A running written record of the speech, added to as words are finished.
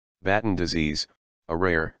Batten disease, a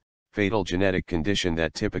rare, fatal genetic condition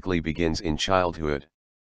that typically begins in childhood.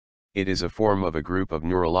 It is a form of a group of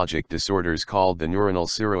neurologic disorders called the neuronal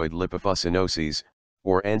ceroid lipofuscinoses,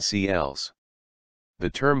 or NCLs.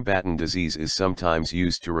 The term Batten disease is sometimes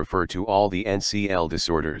used to refer to all the NCL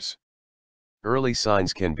disorders. Early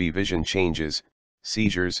signs can be vision changes,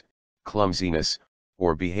 seizures, clumsiness,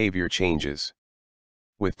 or behavior changes.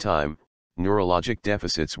 With time, neurologic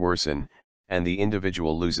deficits worsen, and the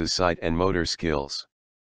individual loses sight and motor skills.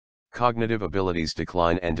 Cognitive abilities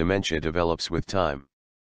decline and dementia develops with time.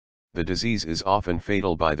 The disease is often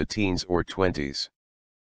fatal by the teens or 20s.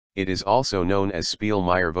 It is also known as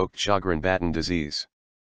Spielmeyer-Vogts-Sjogren Batten disease.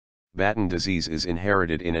 Batten disease is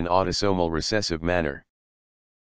inherited in an autosomal recessive manner.